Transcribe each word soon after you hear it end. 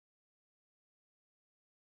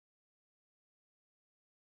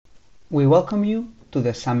We welcome you to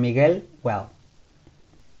the San Miguel Well.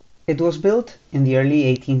 It was built in the early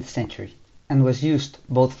 18th century and was used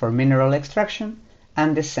both for mineral extraction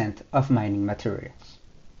and descent of mining materials.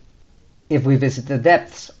 If we visit the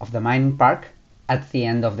depths of the mining park at the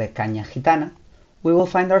end of the Caña gitana, we will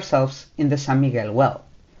find ourselves in the San Miguel Well,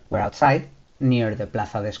 where outside, near the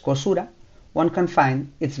Plaza de Escosura, one can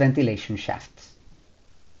find its ventilation shafts.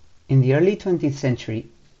 In the early 20th century,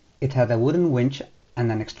 it had a wooden winch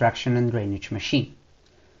and an extraction and drainage machine,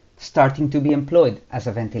 starting to be employed as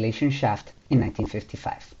a ventilation shaft in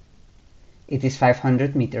 1955. It is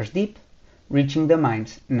 500 meters deep, reaching the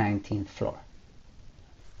mine's 19th floor.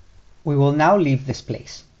 We will now leave this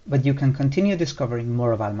place, but you can continue discovering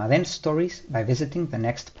more of Almadén's stories by visiting the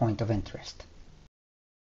next point of interest.